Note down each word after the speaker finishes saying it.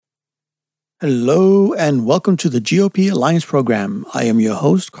Hello and welcome to the GOP Alliance program. I am your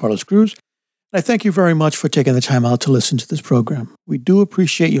host, Carlos Cruz. And I thank you very much for taking the time out to listen to this program. We do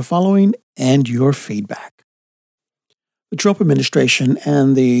appreciate your following and your feedback. The Trump administration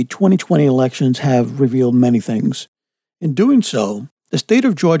and the 2020 elections have revealed many things. In doing so, the state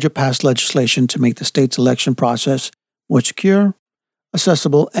of Georgia passed legislation to make the state's election process more secure,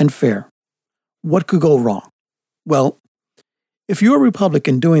 accessible, and fair. What could go wrong? Well, if you're a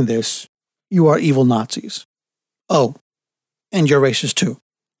Republican doing this, you are evil Nazis. Oh, and you're racist too.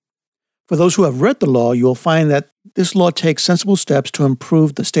 For those who have read the law, you will find that this law takes sensible steps to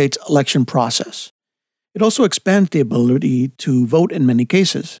improve the state's election process. It also expands the ability to vote in many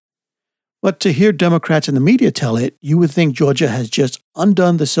cases. But to hear Democrats in the media tell it, you would think Georgia has just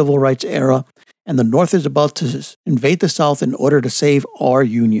undone the civil rights era and the North is about to invade the South in order to save our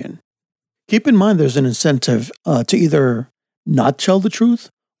union. Keep in mind there's an incentive to either not tell the truth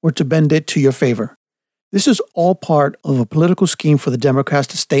or to bend it to your favor. This is all part of a political scheme for the Democrats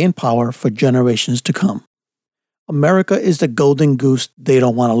to stay in power for generations to come. America is the golden goose they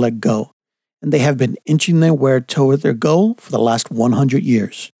don't want to let go, and they have been inching their way toward their goal for the last 100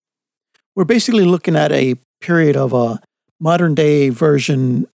 years. We're basically looking at a period of a modern-day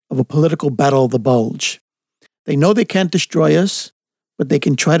version of a political battle of the bulge. They know they can't destroy us, but they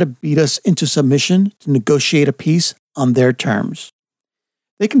can try to beat us into submission to negotiate a peace on their terms.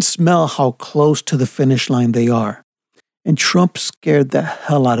 They can smell how close to the finish line they are, and Trump scared the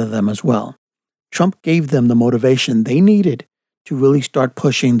hell out of them as well. Trump gave them the motivation they needed to really start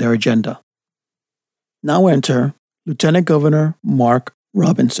pushing their agenda. Now enter Lieutenant Governor Mark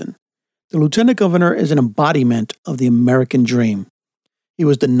Robinson. The Lieutenant Governor is an embodiment of the American dream. He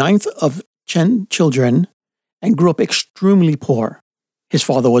was the ninth of 10 children and grew up extremely poor. His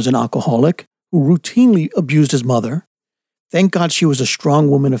father was an alcoholic who routinely abused his mother. Thank God she was a strong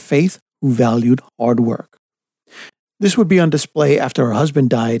woman of faith who valued hard work. This would be on display after her husband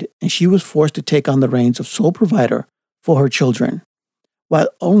died and she was forced to take on the reins of sole provider for her children, while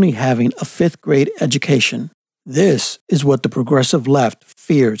only having a 5th grade education. This is what the progressive left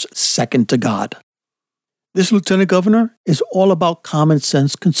fears second to God. This lieutenant governor is all about common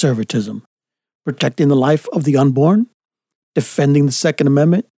sense conservatism, protecting the life of the unborn, defending the Second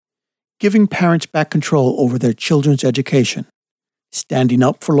Amendment, giving parents back control over their children's education, standing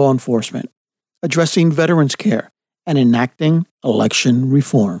up for law enforcement, addressing veterans care, and enacting election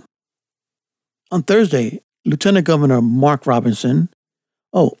reform. On Thursday, Lieutenant Governor Mark Robinson,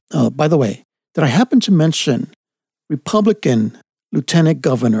 by the way, did I happen to mention Republican Lieutenant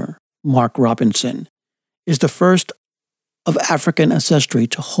Governor Mark Robinson is the first of African ancestry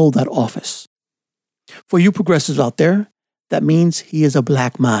to hold that office. For you progressives out there, that means he is a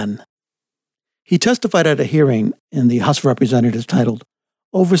black man. He testified at a hearing in the House of Representatives titled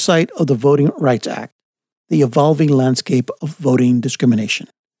Oversight of the Voting Rights Act, the Evolving Landscape of Voting Discrimination.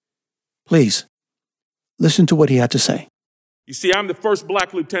 Please, listen to what he had to say. You see, I'm the first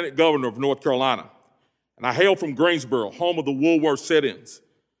black lieutenant governor of North Carolina, and I hail from Greensboro, home of the Woolworth sit-ins,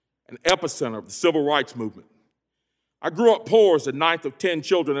 an epicenter of the civil rights movement. I grew up poor as the ninth of 10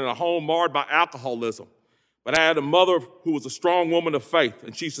 children in a home marred by alcoholism, but I had a mother who was a strong woman of faith,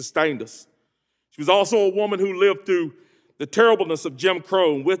 and she sustained us. She was also a woman who lived through the terribleness of Jim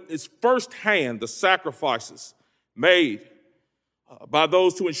Crow and witnessed firsthand the sacrifices made by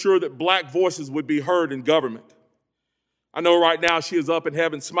those to ensure that black voices would be heard in government. I know right now she is up in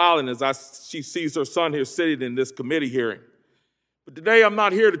heaven smiling as she sees her son here sitting in this committee hearing. But today I'm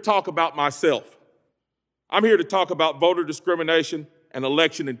not here to talk about myself. I'm here to talk about voter discrimination and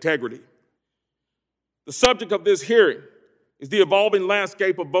election integrity. The subject of this hearing is the evolving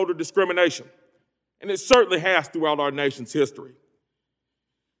landscape of voter discrimination, and it certainly has throughout our nation's history.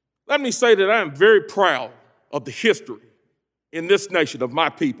 Let me say that I am very proud of the history in this nation of my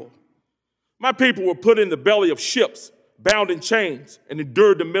people. My people were put in the belly of ships, bound in chains, and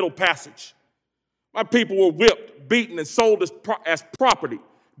endured the Middle Passage. My people were whipped, beaten, and sold as property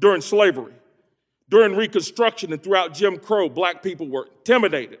during slavery. During Reconstruction and throughout Jim Crow, black people were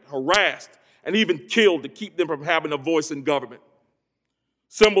intimidated, harassed, and even killed to keep them from having a voice in government.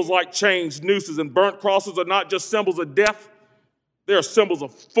 Symbols like chains, nooses, and burnt crosses are not just symbols of death. They are symbols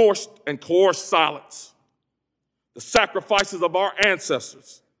of forced and coerced silence. The sacrifices of our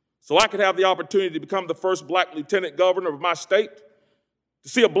ancestors, so I could have the opportunity to become the first black lieutenant governor of my state, to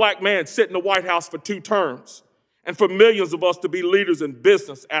see a black man sit in the White House for 2 terms, and for millions of us to be leaders in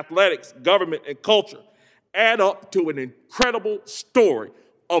business, athletics, government, and culture, add up to an incredible story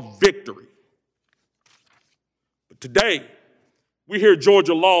of victory. But today, we hear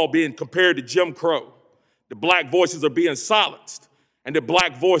Georgia law being compared to Jim Crow. The black voices are being silenced, and that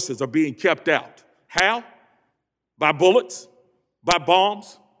black voices are being kept out. How? By bullets? By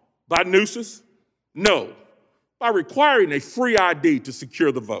bombs? By nooses? No, by requiring a free ID to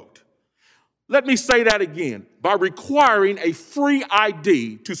secure the vote. Let me say that again, by requiring a free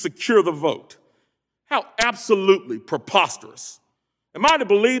ID to secure the vote. How absolutely preposterous. Am I to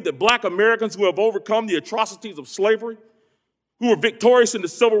believe that black Americans who have overcome the atrocities of slavery, who were victorious in the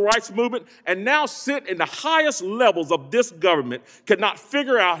civil rights movement, and now sit in the highest levels of this government cannot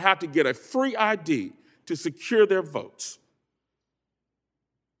figure out how to get a free ID to secure their votes?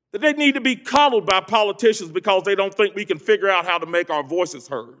 That they need to be coddled by politicians because they don't think we can figure out how to make our voices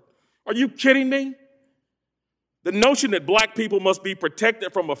heard. Are you kidding me? The notion that black people must be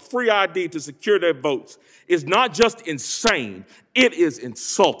protected from a free ID to secure their votes is not just insane, it is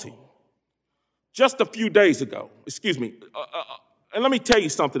insulting. Just a few days ago, and let me tell you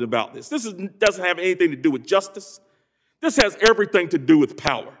something about this. This doesn't have anything to do with justice. This has everything to do with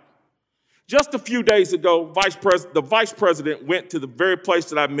power. Just a few days ago, the vice president went to the very place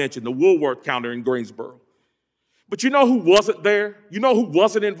that I mentioned, the Woolworth counter in Greensboro. But you know who wasn't there? You know who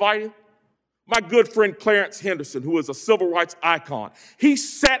wasn't invited? My good friend Clarence Henderson, who is a civil rights icon. He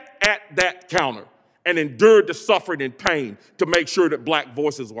sat at that counter and endured the suffering and pain to make sure that black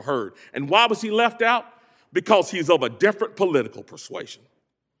voices were heard. And why was he left out? Because he's of a different political persuasion.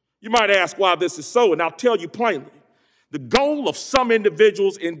 You might ask why this is so, and I'll tell you plainly. The goal of some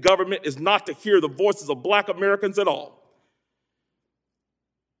individuals in government is not to hear the voices of black Americans at all.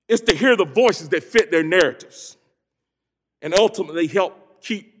 It's to hear the voices that fit their narratives and ultimately help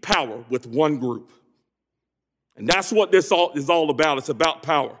keep power with one group. And that's what this is all about. It's about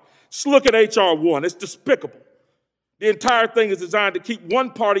power. Just look at H.R. 1. It's despicable. The entire thing is designed to keep one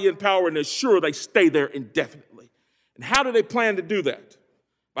party in power and ensure they stay there indefinitely. And how do they plan to do that?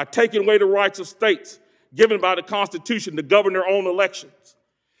 By taking away the rights of states given by the Constitution to govern their own elections,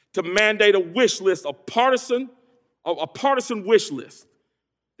 to mandate a wish list, a partisan wish list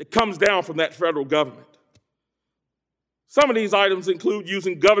that comes down from that federal government. Some of these items include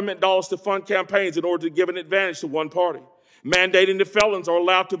using government dollars to fund campaigns in order to give an advantage to one party, mandating that felons are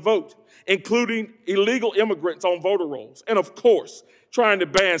allowed to vote, including illegal immigrants on voter rolls, and of course, trying to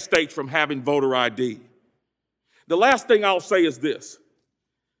ban states from having voter ID. The last thing I'll say is this.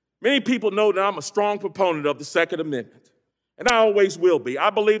 Many people know that I'm a strong proponent of the Second Amendment, and I always will be. I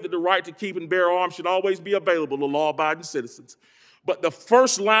believe that the right to keep and bear arms should always be available to law-abiding citizens. But the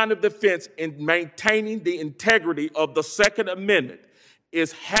first line of defense in maintaining the integrity of the Second Amendment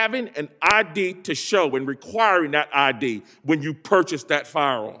is having an ID to show and requiring that ID when you purchase that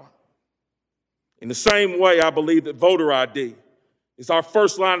firearm. In the same way, I believe that voter ID is our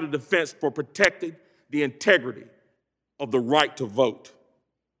first line of defense for protecting the integrity of the right to vote.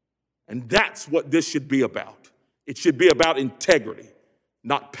 And that's what this should be about. It should be about integrity,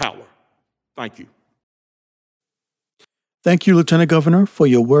 not power. Thank you. Thank you, Lieutenant Governor, for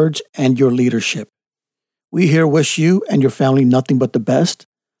your words and your leadership. We here wish you and your family nothing but the best,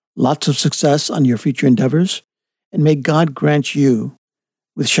 lots of success on your future endeavors, and may God grant you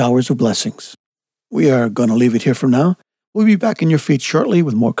with showers of blessings. We are going to leave it here for now. We'll be back in your feed shortly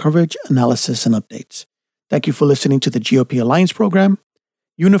with more coverage, analysis, and updates. Thank you for listening to the GOP Alliance program,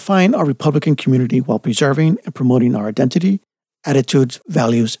 unifying our Republican community while preserving and promoting our identity, attitudes,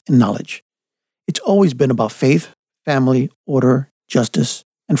 values, and knowledge. It's always been about faith, family, order, justice,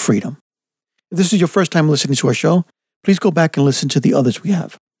 and freedom. If this is your first time listening to our show, please go back and listen to the others we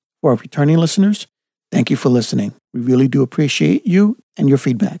have. For our returning listeners, thank you for listening. We really do appreciate you and your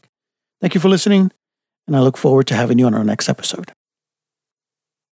feedback. Thank you for listening, and I look forward to having you on our next episode.